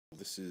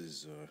this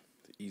is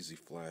the Easy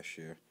Flash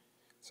here.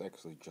 It's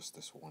actually just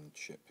this one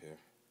chip here.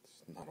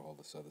 It's not all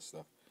this other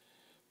stuff.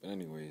 But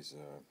anyways,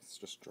 it's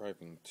just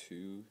driving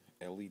two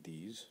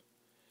LEDs.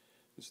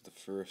 This is the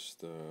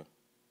first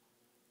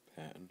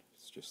pattern.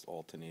 It's just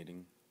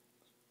alternating,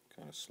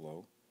 kind of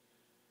slow.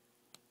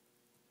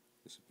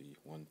 This would be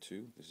 1,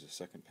 2. This is the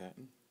second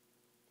pattern.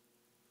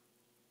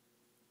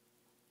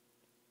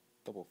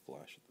 Double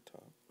flash at the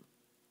top.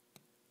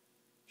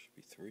 Should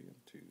be 3, 1,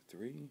 2,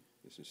 3.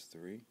 This is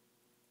 3.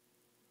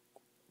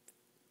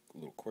 A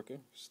little quicker,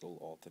 still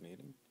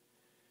alternating.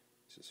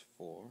 This is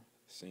 4.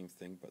 Same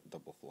thing but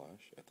double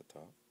flash at the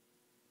top.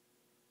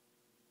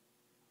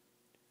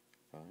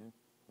 5. 1,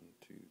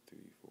 2, 3,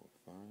 4,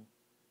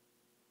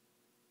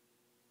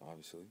 5.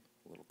 Obviously,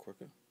 a little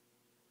quicker.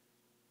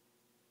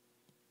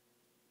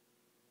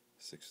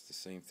 6 is the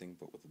same thing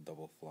but with a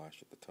double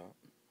flash at the top.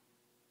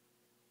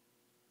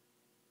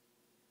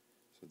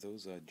 So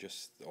those are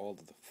just all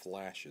of the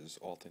flashes,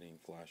 alternating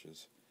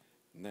flashes.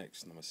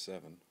 Next, number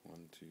 7, 1,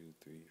 2,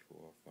 3, 4,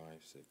 5,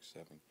 6,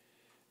 7,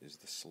 is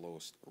the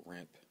slowest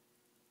ramp.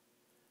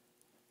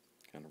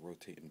 Kind of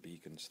rotating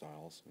beacon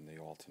styles, and they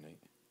alternate.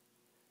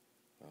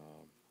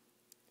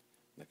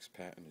 Next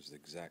pattern is the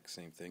exact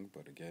same thing,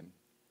 but again,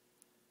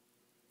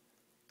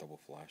 double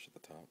flash at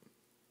the top.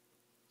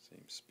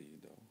 Same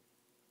speed though.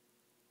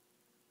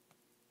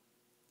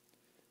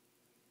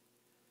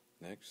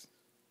 Next,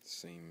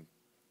 same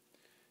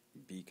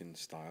beacon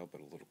style,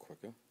 but a little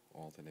quicker,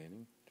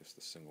 alternating, just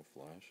a single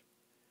flash.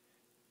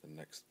 The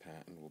next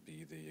pattern will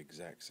be the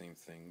exact same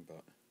thing,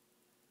 but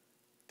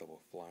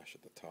double flash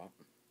at the top.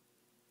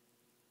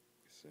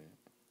 You see it?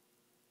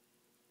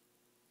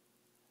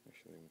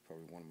 Actually,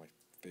 probably one of my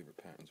favorite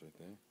patterns right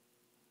there.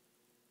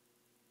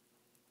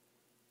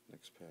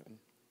 Next pattern.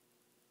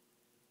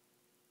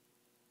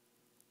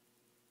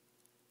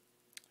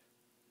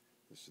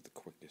 This is the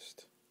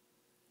quickest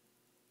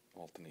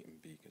alternating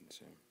beacons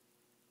here.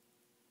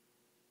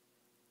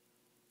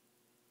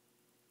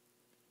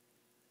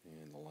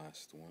 And the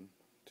last one,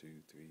 2,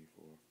 3,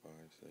 4, 5,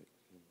 6, 7,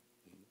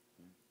 8,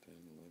 9, 10,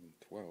 11,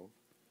 12.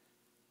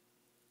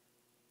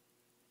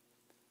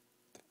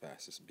 The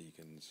fastest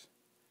beacons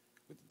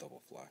with the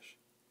double flash.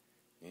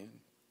 And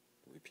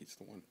it repeats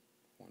the 1.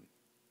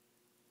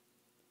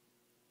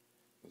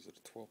 Those are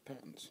the 12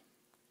 patterns.